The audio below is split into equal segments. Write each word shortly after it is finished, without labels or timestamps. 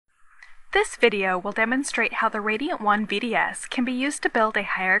This video will demonstrate how the Radiant1 VDS can be used to build a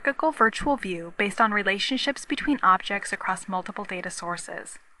hierarchical virtual view based on relationships between objects across multiple data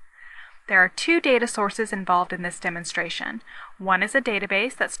sources. There are two data sources involved in this demonstration. One is a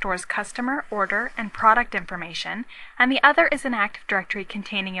database that stores customer, order, and product information, and the other is an Active Directory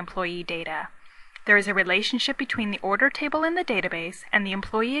containing employee data. There is a relationship between the order table in the database and the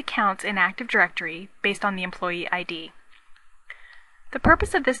employee accounts in Active Directory based on the employee ID. The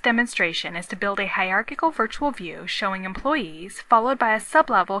purpose of this demonstration is to build a hierarchical virtual view showing employees, followed by a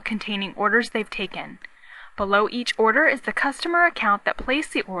sublevel containing orders they've taken. Below each order is the customer account that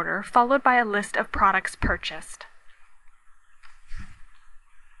placed the order, followed by a list of products purchased.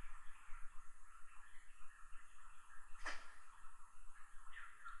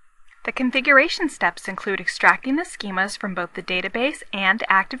 The configuration steps include extracting the schemas from both the database and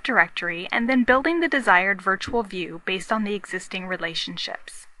Active Directory and then building the desired virtual view based on the existing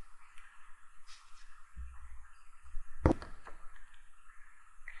relationships.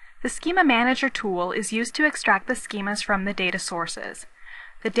 The Schema Manager tool is used to extract the schemas from the data sources.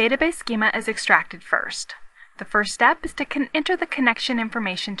 The database schema is extracted first. The first step is to enter the connection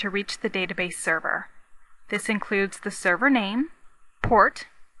information to reach the database server. This includes the server name, port,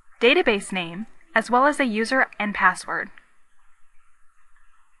 database name, as well as a user and password.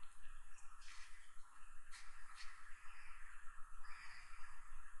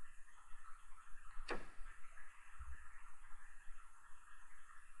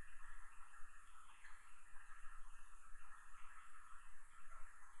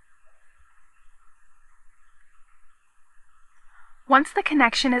 Once the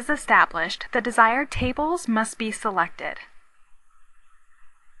connection is established, the desired tables must be selected.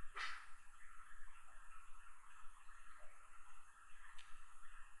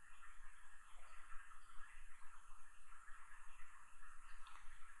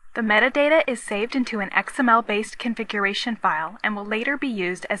 The metadata is saved into an XML-based configuration file and will later be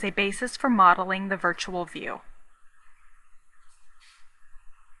used as a basis for modeling the virtual view.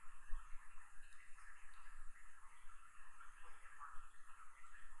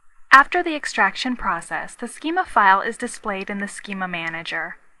 After the extraction process, the schema file is displayed in the Schema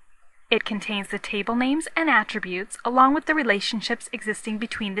Manager. It contains the table names and attributes along with the relationships existing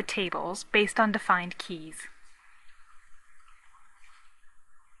between the tables based on defined keys.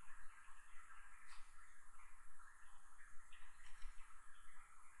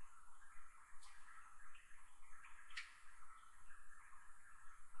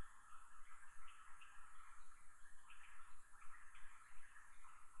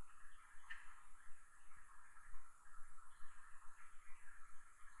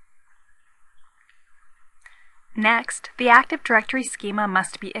 Next, the Active Directory schema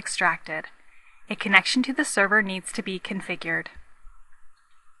must be extracted. A connection to the server needs to be configured.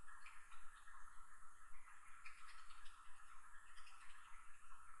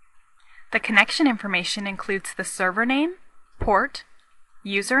 The connection information includes the server name, port,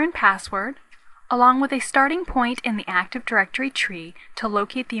 user and password, along with a starting point in the Active Directory tree to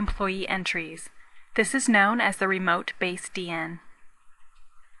locate the employee entries. This is known as the remote base DN.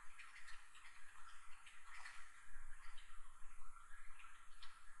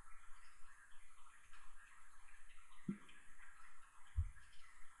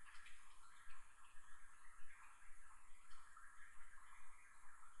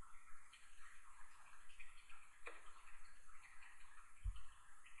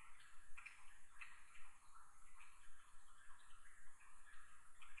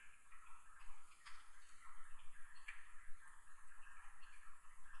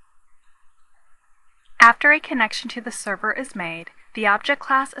 After a connection to the server is made, the object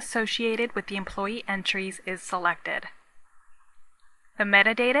class associated with the employee entries is selected. The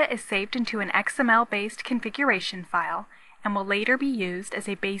metadata is saved into an XML-based configuration file and will later be used as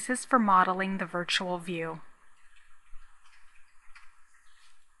a basis for modeling the virtual view.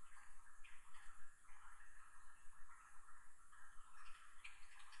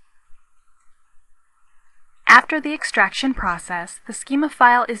 After the extraction process, the schema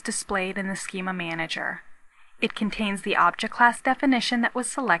file is displayed in the Schema Manager. It contains the object class definition that was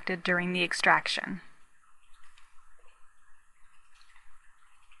selected during the extraction.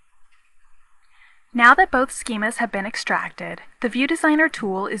 Now that both schemas have been extracted, the View Designer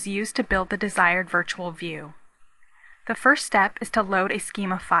tool is used to build the desired virtual view. The first step is to load a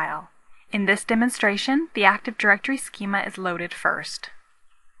schema file. In this demonstration, the Active Directory schema is loaded first.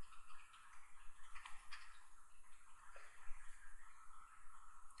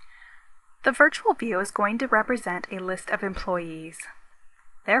 The virtual view is going to represent a list of employees.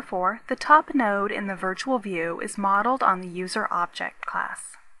 Therefore, the top node in the virtual view is modeled on the user object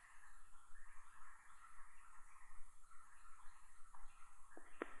class.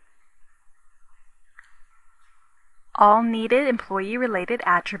 All needed employee-related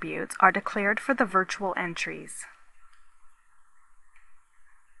attributes are declared for the virtual entries.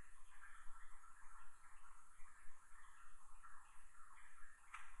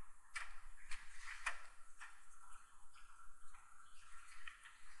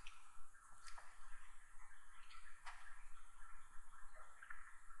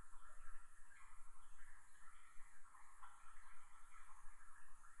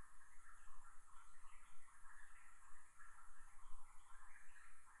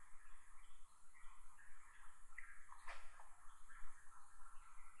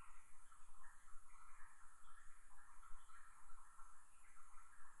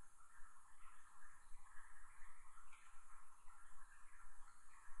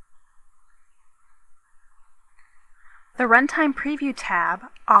 The Runtime Preview tab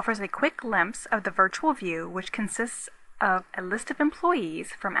offers a quick glimpse of the virtual view, which consists of a list of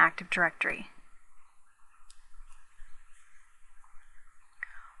employees from Active Directory.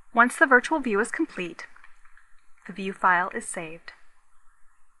 Once the virtual view is complete, the view file is saved.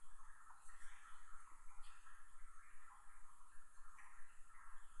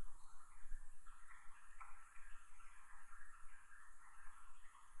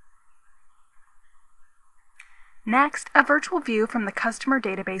 Next, a virtual view from the customer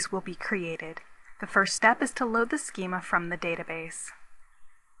database will be created. The first step is to load the schema from the database.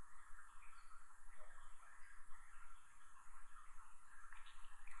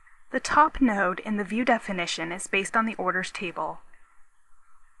 The top node in the view definition is based on the orders table.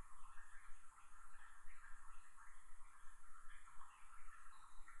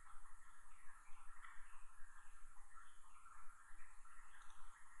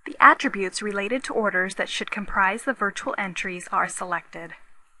 The attributes related to orders that should comprise the virtual entries are selected.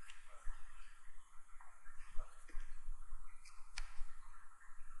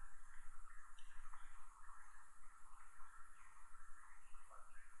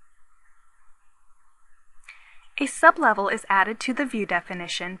 A sublevel is added to the view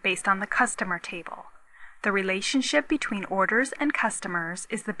definition based on the customer table. The relationship between orders and customers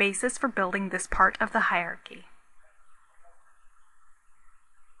is the basis for building this part of the hierarchy.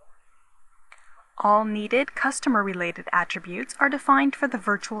 All needed customer-related attributes are defined for the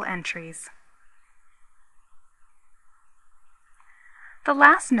virtual entries. The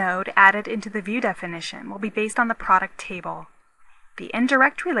last node added into the view definition will be based on the product table. The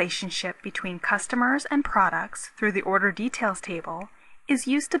indirect relationship between customers and products through the order details table is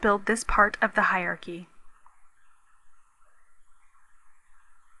used to build this part of the hierarchy.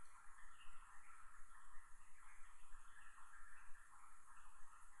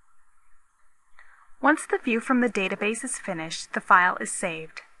 Once the view from the database is finished, the file is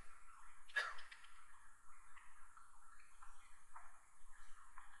saved.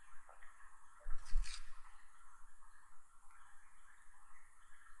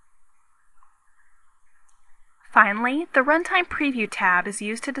 Finally, the Runtime Preview tab is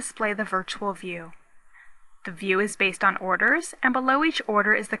used to display the virtual view. The view is based on orders, and below each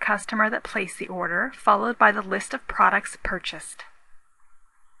order is the customer that placed the order, followed by the list of products purchased.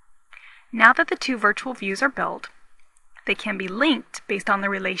 Now that the two virtual views are built, they can be linked based on the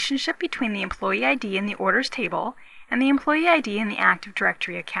relationship between the employee ID in the orders table and the employee ID in the Active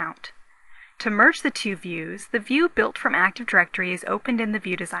Directory account. To merge the two views, the view built from Active Directory is opened in the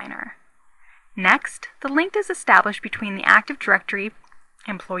View Designer. Next, the link is established between the Active Directory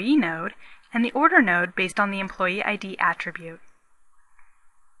employee node and the order node based on the employee ID attribute.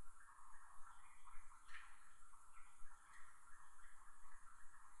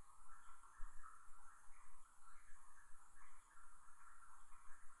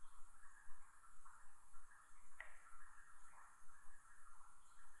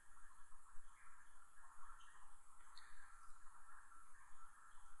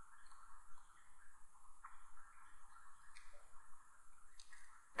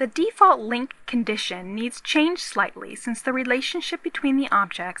 The default link condition needs changed slightly since the relationship between the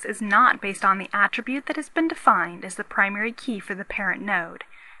objects is not based on the attribute that has been defined as the primary key for the parent node.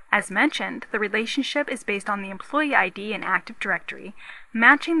 As mentioned, the relationship is based on the employee ID in Active Directory,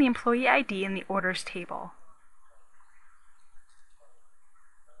 matching the employee ID in the orders table.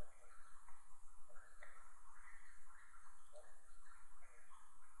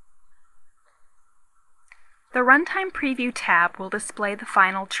 The Runtime Preview tab will display the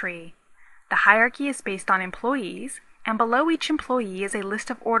final tree. The hierarchy is based on employees, and below each employee is a list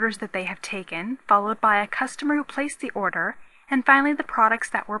of orders that they have taken, followed by a customer who placed the order, and finally the products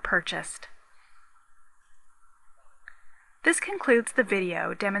that were purchased. This concludes the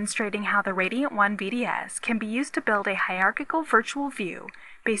video demonstrating how the Radiant1 VDS can be used to build a hierarchical virtual view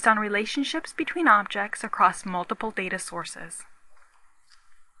based on relationships between objects across multiple data sources.